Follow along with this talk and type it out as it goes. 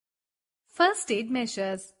First aid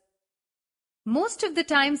measures. Most of the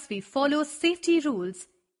times we follow safety rules.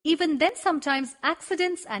 Even then sometimes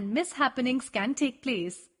accidents and mishappenings can take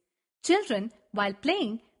place. Children, while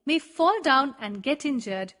playing, may fall down and get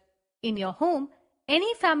injured. In your home,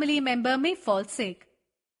 any family member may fall sick.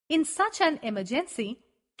 In such an emergency,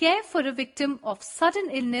 care for a victim of sudden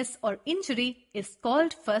illness or injury is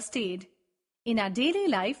called first aid. In our daily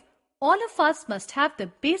life, all of us must have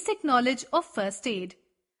the basic knowledge of first aid.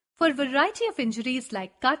 For a variety of injuries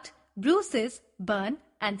like cut, bruises, burn,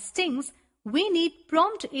 and stings, we need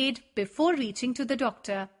prompt aid before reaching to the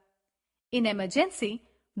doctor. In emergency,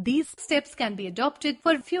 these steps can be adopted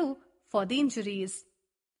for the injuries.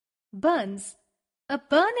 Burns. A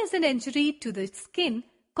burn is an injury to the skin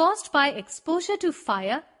caused by exposure to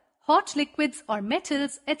fire, hot liquids or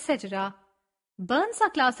metals, etc. Burns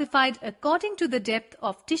are classified according to the depth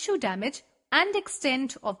of tissue damage and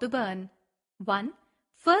extent of the burn. 1.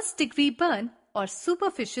 First-degree burn or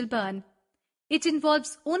superficial burn. It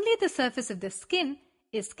involves only the surface of the skin,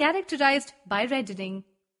 is characterized by reddening.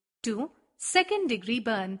 2. Second-degree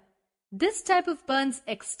burn. This type of burns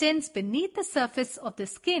extends beneath the surface of the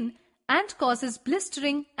skin and causes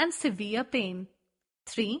blistering and severe pain.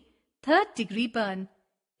 3. Third-degree burn.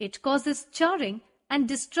 It causes charring and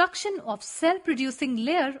destruction of cell-producing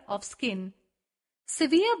layer of skin.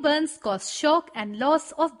 Severe burns cause shock and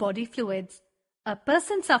loss of body fluids. A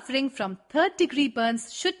person suffering from third-degree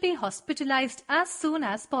burns should be hospitalized as soon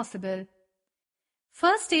as possible.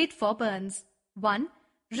 First aid for burns. 1.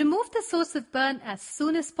 Remove the source of burn as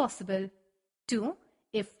soon as possible. 2.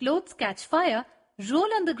 If clothes catch fire,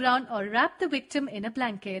 roll on the ground or wrap the victim in a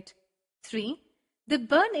blanket. 3. The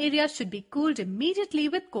burn area should be cooled immediately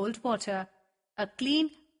with cold water. A clean,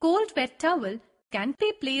 cold wet towel can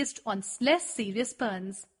be placed on less serious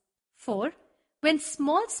burns. 4. When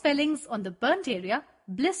small swellings on the burnt area,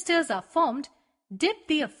 blisters are formed, dip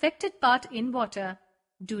the affected part in water.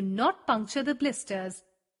 Do not puncture the blisters.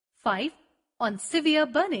 5. On severe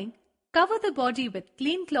burning, cover the body with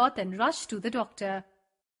clean cloth and rush to the doctor.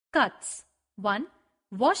 Cuts. 1.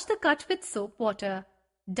 Wash the cut with soap water.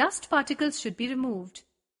 Dust particles should be removed.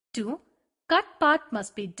 2. Cut part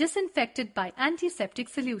must be disinfected by antiseptic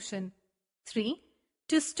solution. 3.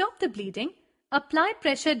 To stop the bleeding, apply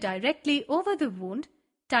pressure directly over the wound,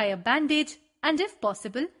 tie a bandage, and if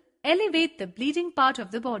possible, elevate the bleeding part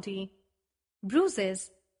of the body.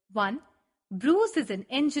 Bruises. 1. Bruise is an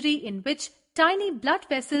injury in which tiny blood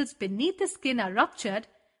vessels beneath the skin are ruptured,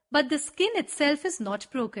 but the skin itself is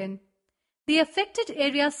not broken. The affected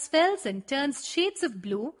area swells and turns shades of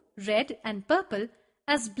blue, red, and purple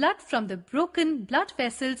as blood from the broken blood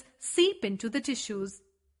vessels seep into the tissues.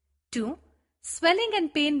 2. Swelling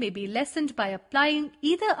and pain may be lessened by applying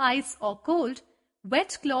either ice or cold,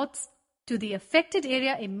 wet cloths to the affected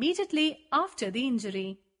area immediately after the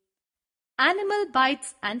injury. Animal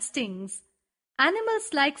bites and stings. Animals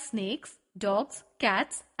like snakes, dogs,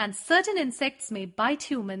 cats, and certain insects may bite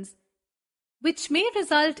humans, which may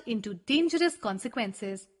result into dangerous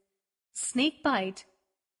consequences. Snake bite.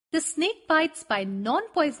 The snake bites by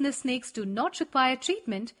non-poisonous snakes do not require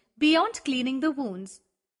treatment beyond cleaning the wounds.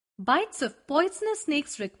 Bites of poisonous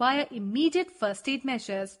snakes require immediate first aid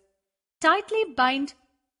measures. Tightly bind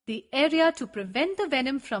the area to prevent the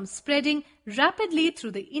venom from spreading rapidly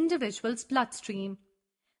through the individual's bloodstream.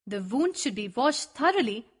 The wound should be washed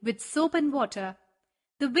thoroughly with soap and water.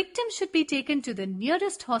 The victim should be taken to the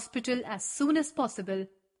nearest hospital as soon as possible.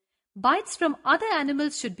 Bites from other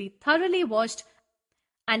animals should be thoroughly washed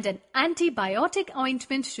and an antibiotic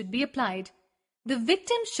ointment should be applied. The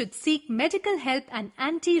victim should seek medical help and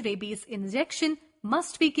anti-rabies injection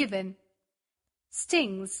must be given.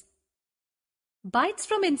 Stings. Bites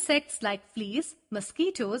from insects like fleas,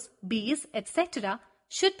 mosquitoes, bees, etc.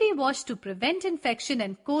 should be washed to prevent infection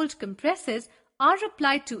and cold compresses are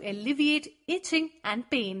applied to alleviate itching and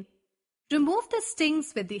pain. Remove the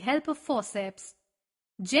stings with the help of forceps.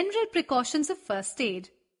 General precautions of first aid.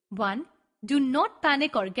 1. Do not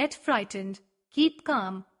panic or get frightened. Keep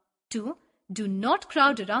calm. 2. Do not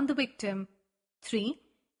crowd around the victim. 3.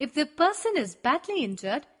 If the person is badly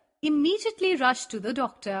injured, immediately rush to the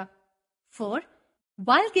doctor. 4.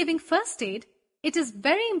 While giving first aid, it is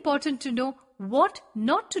very important to know what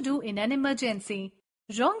not to do in an emergency.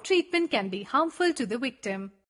 Wrong treatment can be harmful to the victim.